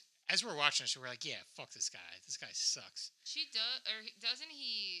 Because as we're watching this, we're like, yeah, fuck this guy. This guy sucks. She does, or doesn't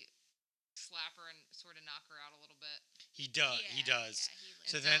he slap her and sort of knock her out a little bit? He does. Yeah, He does. Yeah, he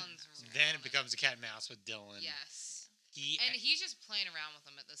So And then, Dylan's then on it becomes a cat and mouse with Dylan. Yes. And He's just playing around with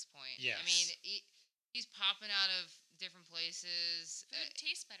them at this point. I mean, Yes. he's popping out of different places. Food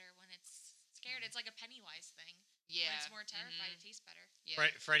tastes better when it's scared. It's like a Pennywise thing. Yeah. When it's more terrified, mhm, it tastes better. Yeah.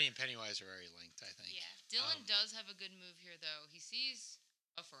 Freddy and Pennywise are very linked, I think. Yeah. Dylan Um, does have a good move here, though. He sees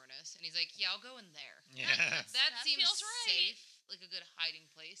a furnace and he's like, "Yeah, I'll go in there." Yeah. That That seems feels right. safe, like a good hiding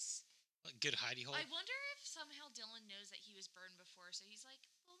place. Good hidey hole. I wonder if somehow Dylan knows that he was burned before, so he's like,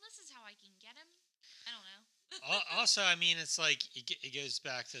 well, this is how I can get him. I don't know. Also, I mean, it's like it goes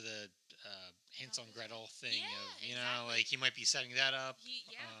back to the Hansel and Gretel thing Yeah, of exactly. like he might be setting that up.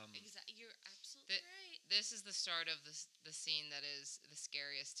 Yeah, Um, exactly. You're absolutely Th- right. This is the start of the scene that is the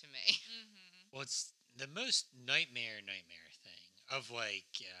scariest to me. Mm-hmm. Well, it's the most nightmare thing of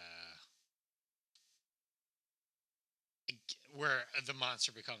like where the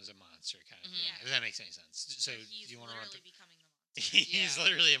monster becomes a monster kind of Mhm. thing. Yeah. If that makes any sense. So He's do you want to run literally through? becoming the monster. He's Yeah.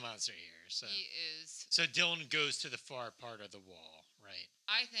 literally a monster here. So He is. so Dylan goes to the far part of the wall, right?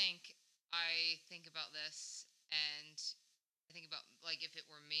 I think about this, and I think about like if it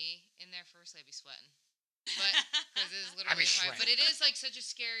were me in there first, I'd be sweating. But because it is literally a fire. But it is like such a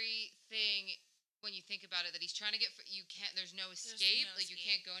scary thing when you think about it that he's trying to get. You can't. There's no escape. no like you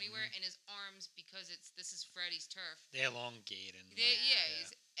escape. can't go anywhere. And his arms, because this is Freddy's turf. They elongate and They, like,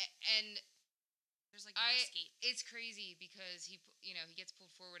 yeah, and There's like no I- escape. it's crazy because he gets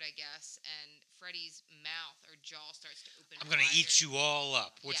pulled forward, I guess, and Freddy's mouth or jaw starts to open. I'm gonna eat wider. you all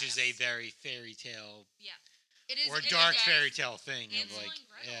up, which is a Yes. very fairy tale Yeah. It is or it is dark very- fairy tale thing of Hansel like and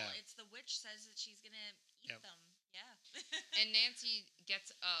Gretel. yeah. It's the witch says that she's gonna eat Yep. them. Yeah. And Nancy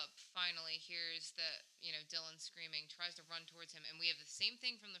gets up, finally hears that, Dylan screaming, tries to run towards him, and we have the same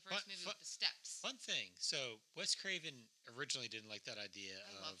thing from the first movie with the steps. Fun thing. So Wes Craven originally didn't like that idea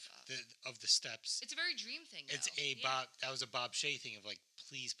I love of the steps. It's a very dream thing, though. It's that was a Bob Shea thing of like,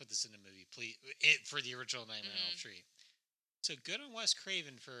 please put this in the movie, please, for the original Nightmare on Elm Street. So good on Wes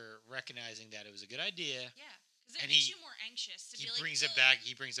Craven for recognizing that it was a good idea. Yeah, because it And makes you more anxious to He be like. brings it back.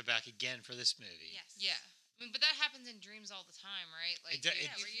 He brings it back again for this movie. Yes. Yeah. I mean, but that happens in dreams all the time, right? Like, It- you,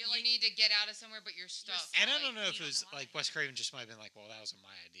 where you, you're you need to get out of somewhere, but you're stuck. And I like, don't know if you it was don't know like why. Wes Craven just might have been like, well, that wasn't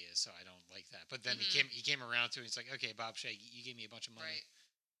my idea, so I don't like that. But then Mhm. he came around to it. And he's like, okay, Bob Shea, you gave me a bunch of money, Right.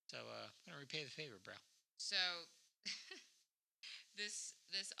 so I'm gonna repay the favor, bro. So this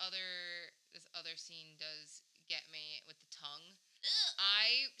other scene does get me with the tongue. Ugh.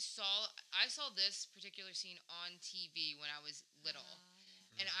 I saw this particular scene on TV when I was little,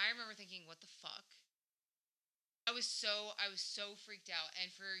 and I remember thinking, "What the fuck?" I was so freaked out,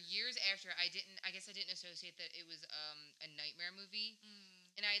 and for years after, I guess I didn't associate that it was a nightmare movie,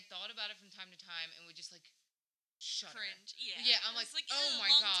 and I had thought about it from time to time, and would just like shudder. Cringe. Yeah. Yeah, I'm It's like, "Ew, oh my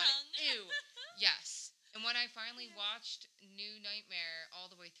long god, tongue." ew. Yes. And when I finally Yeah. watched New Nightmare all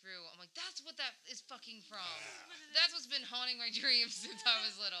the way through, I'm like, that's what that is fucking from. What it That's is. what's been haunting my dreams since I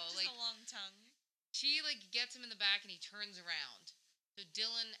was little. Just Like, a long tongue. she like gets him in the back and he turns around. So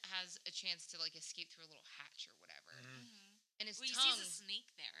Dylan has a chance to like escape through a little hatch or whatever. And his Well, he tongue, sees a snake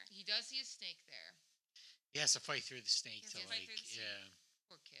there. he does see a snake there. He has to fight through the snake He has to to fight like, through the snake. yeah.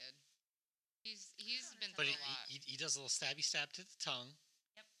 Poor kid. He's Proud been of But through him. a lot. he does a little stabby stab to the tongue.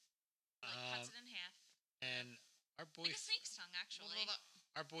 Like cuts it in half. And our boy, Like a snake's tongue, actually.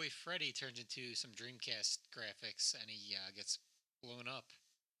 our boy Freddy turns into some Dreamcast graphics, and he gets blown up,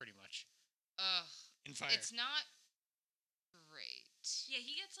 pretty much, Ugh. in fire. It's not great. Yeah,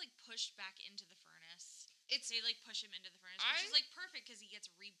 he gets like pushed back into the furnace. It's They like push him into the furnace, I- which is like perfect because he gets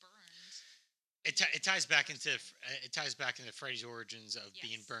reburned. It ties back into Freddy's origins of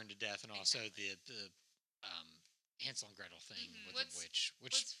being Yes. burned to death, and also Exactly. the Hansel and Gretel thing Mhm. with What's- the witch.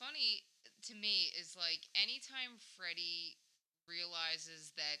 Which What's funny to me is like anytime Freddy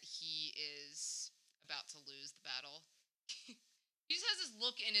realizes that he is about to lose the battle, he just has this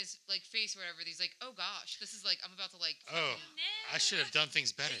look in his like face or whatever. He's like, "Oh gosh, this is like I'm about to like." Oh, fucking-" No. I should have done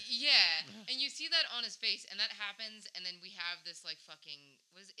things better. Yeah, and you see that on his face, and that happens, and then we have this like fucking.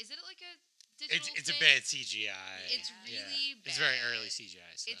 Is it like a digital? It's a thing? bad CGI. It's Yeah. really bad. It's very early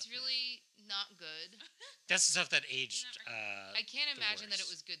CGI stuff. It's yeah. really not good. That's the stuff that aged. I can't The imagine that it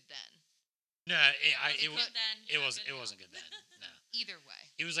worst. was good then. No, it Wasn't good then, it not wasn't good it now. wasn't good then. No, Either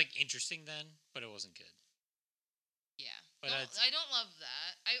way, it was like interesting then, but it wasn't good. yeah. But I don't love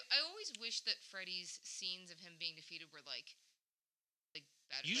that. I always wish that Freddy's scenes of him being defeated were like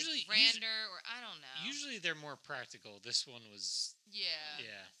better, Usually- like grander, or I don't know. Usually they're more practical. This one was yeah,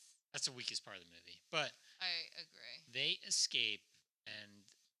 yeah. That's the weakest part of the movie. But I agree. they escape and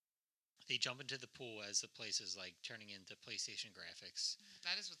they jump into the pool as the place is like turning into PlayStation graphics.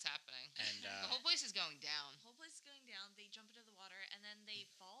 That is what's happening. And The whole place is going down. The whole place is going down. They jump into the water and then they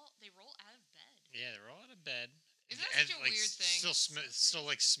fall. They roll out of bed. yeah, they're all out of bed. Isn't that And, such a like, weird thing? Still, still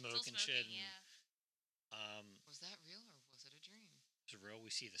like smoke Still and shit. smoking, And, yeah. Was that real or was it a dream? it's real. We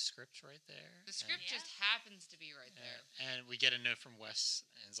see the script right there. The script Yeah. just happens to be right And, there. and we get a note from Wes,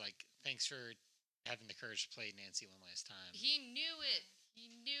 and it's like, "Thanks for having the courage to play Nancy one last time." He knew it. He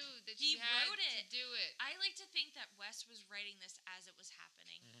knew that He she had wrote to it. do it. I like to think that Wes was writing this as it was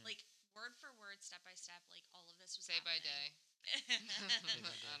happening, Mhm. like word for word, step by step, like all of this was. Say by happening. day.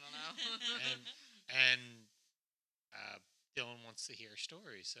 I don't know. and Dylan wants to hear a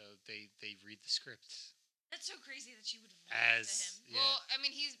story, so they read the script. That's so crazy that you would read As- it to him. Yeah. Well, I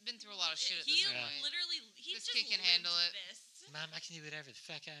mean, he's been through a lot of shit at He this Yeah. point. literally, he This just kid can lived handle it. This. Mom, I can do whatever the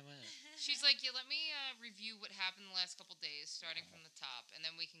fuck I want. She's like, yeah, let me review what happened the last couple days, starting from the top, and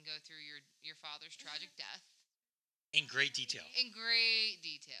then we can go through your father's tragic death In great detail. in great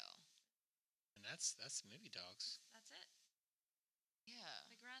detail. And that's the movie, dogs. That's it. Yeah,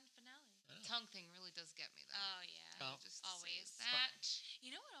 The grand finale. Oh. tongue thing really does get me though. Oh yeah. Oh. Just Always. says that.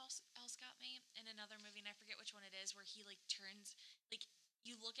 You know what else got me in another movie, and I forget which one it is, where he like turns like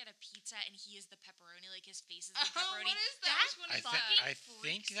you look at a pizza and he is the pepperoni, like his face is the Oh, pepperoni. what is that? Which one I, is thi- that? I freaks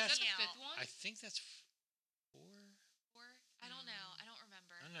think Is that's that the me fifth out. one? I think that's 4. Or I don't know. I don't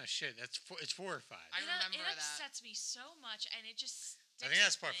remember. I don't know. Shit, that's 4. It's 4 or 5. I remember it that. upsets me so much, and it just. I think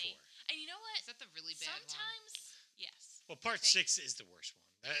that's part 4. sticks with me. And you know what? Is that the really bad one? Sometimes, yes. Well, part Same. 6 is the worst one.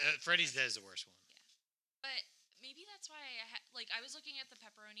 Freddy's Dead is the worst one. But maybe that's why I was looking at the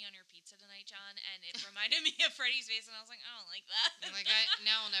pepperoni on your pizza tonight, John, and it reminded me of Freddy's face, and I was like, I don't like that. I'm like,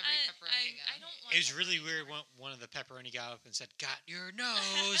 now I'll never eat pepperoni again. I don't want It was really pepperoni weird anymore. when one of the pepperoni got up and said, "Got your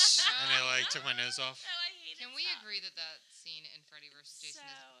nose," and I like took my nose off. No, I hate it. Can we Stop. agree that scene in Freddy vs. Jason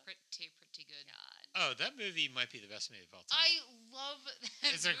So- is pretty good? God. Oh, that movie might be the best movie of all time. I love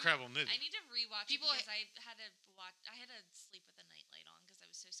that It's an movie. incredible movie. I need to rewatch People it because I had to watch. I had to sleep with the nightlight on because I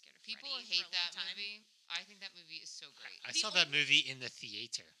was so scared of People Freddy hate for a long that time. movie. I think that movie is so great. I The saw that only- movie in the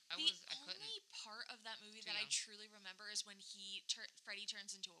theater. I The couldn't. only part of that movie Too that I young. truly remember is when Freddy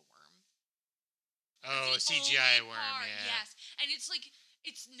turns into a worm. Oh, a That's the CGI only worm, part, yeah. Yes, and it's like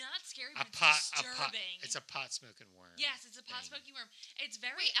it's not scary, A but pot, it's disturbing. It's a pot smoking worm. Yes, it's a pot thing. smoking worm. It's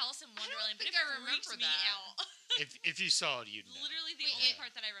very Wait, Alice in I don't Wonderland, but think it I remember freaks me that. out. If you saw it, you'd know. Literally the Wait, only in-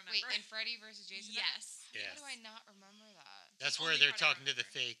 part that I remember. Wait, in Freddy vs. Jason? Yes. Yeah. How do I not remember that? That's the where only they're part I talking to the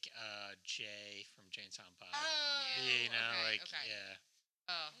remember. fake Jay from Jane Silent Bob. Oh, you know, okay, like okay. yeah,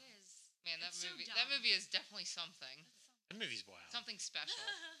 Oh It is. man, that It's so movie. dumb. That movie is definitely something. the movie's wild. Something special.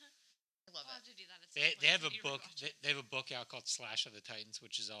 I love I'll it. have to do that at some They point. have I a need to book. rewatch it. They have a book out called Slash of the Titans,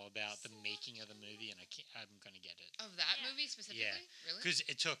 which is all about the making of the movie, and I'm gonna get it Of that Yeah. movie specifically? Yeah. Really? because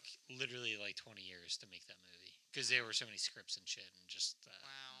it took literally like 20 years to make that movie because there were so many scripts and shit and just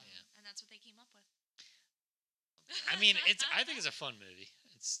Wow. yeah. And that's what they came up with. I mean, I think it's a fun movie.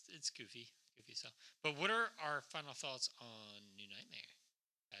 It's goofy stuff. But what are our final thoughts on New Nightmare,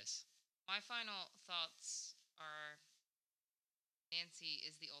 guys? My final thoughts are Nancy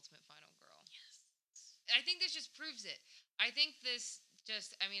is the ultimate final girl. Yes. I think this just proves it. I think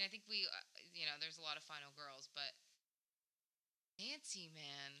I think we, there's a lot of final girls, but Nancy,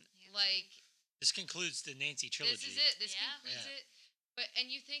 man, Nancy. like, This concludes the Nancy trilogy. this is it. This Yeah. concludes Yeah. it.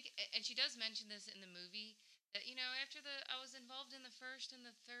 And you think, and she does mention this in the movie, that, after I was involved in the first and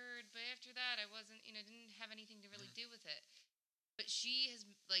the third, but after that I wasn't, didn't have anything to really do with it. But she has,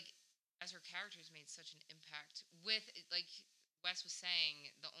 like, as her character has made such an impact with, like Wes was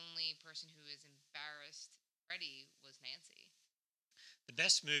saying, the only person who is embarrassed Freddy was Nancy. The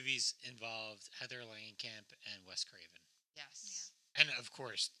best movies involved Heather Langenkamp and Wes Craven, Yes. and of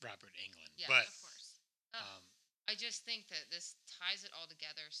course Robert Englund. Yes. But Of course. I just think that this ties it all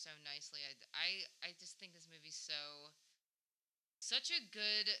together so nicely. I just think this movie's such a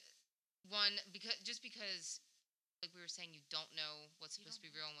good one because like we were saying, you don't know what's You supposed to be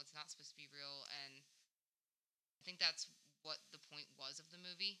don't real and what's not supposed to be real, and I think that's what the point was of the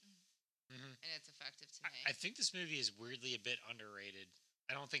movie, Mhm. and it's effective to me. I think this movie is weirdly a bit underrated.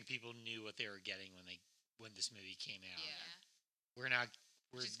 I don't think people knew what they were getting when this movie came out. Yeah. We're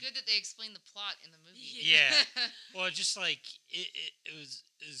Which is good that they explained the plot in the movie. Yeah. Well, just like it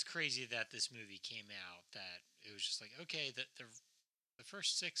was crazy that this movie came out. That it was just like, okay, the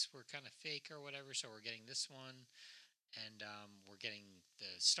first 6 were kind of fake or whatever, so we're getting this one, and we're getting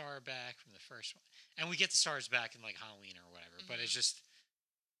the star back from the first one, and we get the stars back in like Halloween or whatever. But it's just,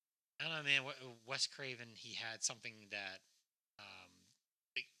 I don't know, man. Wes Craven, he had something that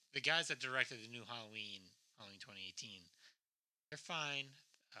the guys that directed the new Halloween 2018, they're fine.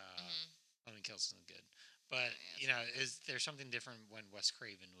 Halloween Kills isn't good, but Yeah, there's something different when Wes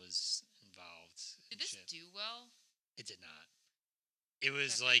Craven was involved. Did and this shit. do well? It did not. It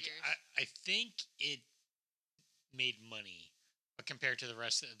was That like figures. I think it made money, but compared to the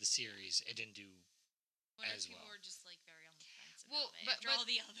rest of the series, it didn't do. I wonder as if people well. were just like very on the fence about Well, it but- after all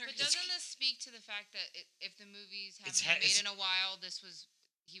the others. But doesn't this speak to the fact that if the movies haven't It's been made it's- in a while,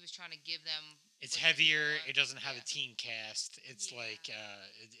 he was trying to give them. It's what the people heavier. want? It doesn't have Yeah. a teen cast. It's Yeah. like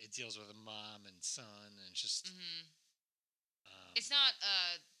it deals with a mom and son, and it's just. Mhm. Um, It's not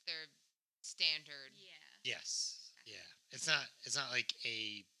their standard. yeah. Yes. Yeah. It's not like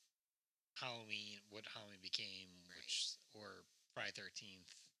a Halloween, what Halloween became, Right. or Friday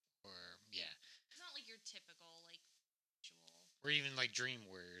 13th, or yeah, It's not like your typical like visual. or even like Dream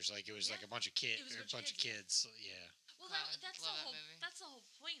Warriors. Like it was like Yeah. a bunch of kids, It was a bunch of kids. So, yeah. Well, Wow, that's the love that whole movie. that's the whole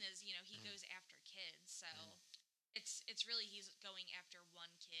point is he Mm. goes after kids, so it's really he's going after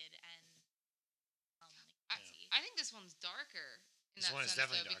one kid and I, Nancy. I think this one's darker in This that one is sense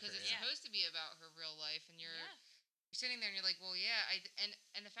definitely though, because darker, it's yeah. supposed to be about her real life, and you're Yeah. sitting there and you're like, well, yeah,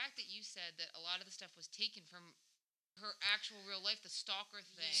 and the fact that you said that a lot of the stuff was taken from her actual real life, the stalker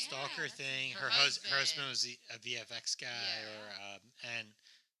thing. Yeah. Stalker that's thing. her Her husband husband. was a VFX guy, Yeah. and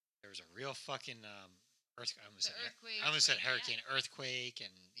there was a real fucking earth. I almost The said, earthquake. I almost said yeah. hurricane, earthquake,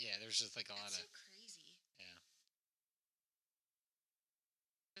 and yeah, there's just like a lot That's so of crazy. yeah.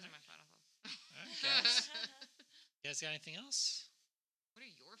 Those are my final thoughts. Alright, guys. You guys got anything else? What are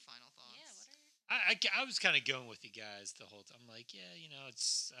your final thoughts? Yeah. What are your I was kind of going with you guys the whole time. I'm like, yeah,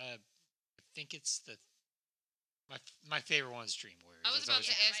 it's I think it's the My favorite one's Dream Warriors. I was That's about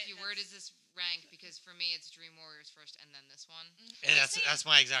to always- ask right, you where that's- does this rank, because for me it's Dream Warriors first and then this one. Yeah, that's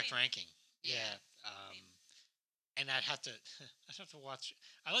my exact Same. ranking. Yeah. Yeah. And I'd have to I'd have to watch.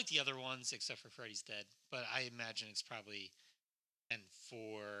 I like the other ones except for Freddy's Dead, but I imagine it's probably then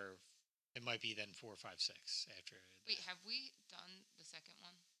 4. It might be then 4, 5, 6 after. Wait, that. have we done the second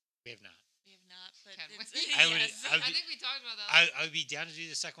one? We have not. We have not, but Can it's, we? I would- yes. I would- I think we talked about that. I would be down to do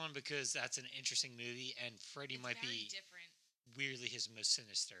the second one because that's an interesting movie, and Freddy It's might very be different. weirdly his most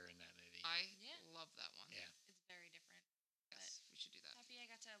sinister in that movie. I Yeah. love that one. Yeah. It's very different. Yes, we should do that. Happy I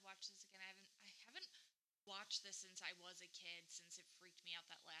got to watch this again. I haven't watched this since I was a kid, since it freaked me out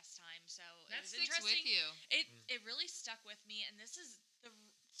that last time. So it That was sticks interesting. with you. It really stuck with me, and this is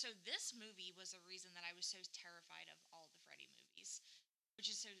this movie was the reason that I was so terrified of all the Freddy movies, which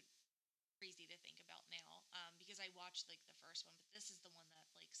is so crazy to think about now. Because I watched like the first one, but this is the one that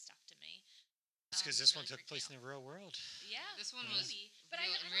like stuck to me. It's because this one took place in the real world. Yeah, This one was maybe. But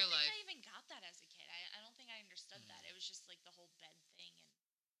real I in don't real think life. I even got that as a kid. I don't think I understood that. It was just like the whole bed thing, and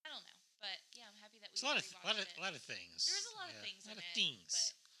I don't know. But yeah, I'm happy that we It's a lot of rewatched it. lot of things. There was a lot of Yeah, things A lot in of it, things.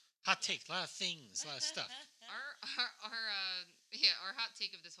 but- Hot take. A lot of things. A lot of stuff. Our hot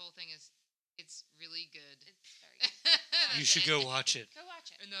take of this whole thing is it's really good. It's very good. You should go watch it. Go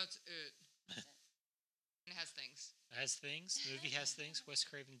watch it. And that's it. That's it. It has things. It has things. The movie has things. Wes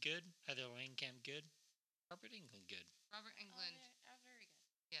Craven good. Heather Langenkamp good. Robert Englund good. Robert Oh, Englund, very good.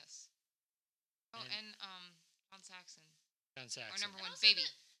 yes. Oh, And- and John Saxon, John our Saxon. number And one also baby.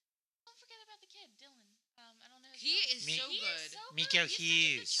 Don't forget about the kid, Dylan. I don't know. his He name. is Me- so He good. is so Miko good. He's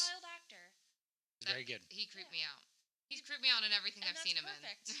Hughes. such a good child actor. He's very good. He creeped Yeah. me out. He's creeped me out in everything And I've that's seen him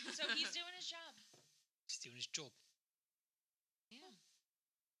perfect. in. So he's doing his job. He's doing his job. Yeah. All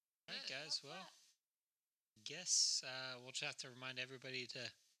right, Good. guys. What's Well, that? guess we'll just have to remind everybody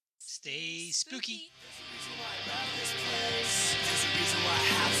to stay spooky. There's a reason why I love this place. There's a reason why I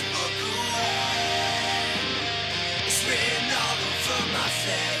have to look away. It's written all over my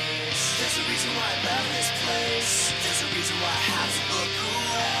face. There's a reason why I love this place. There's a reason why I have to look away.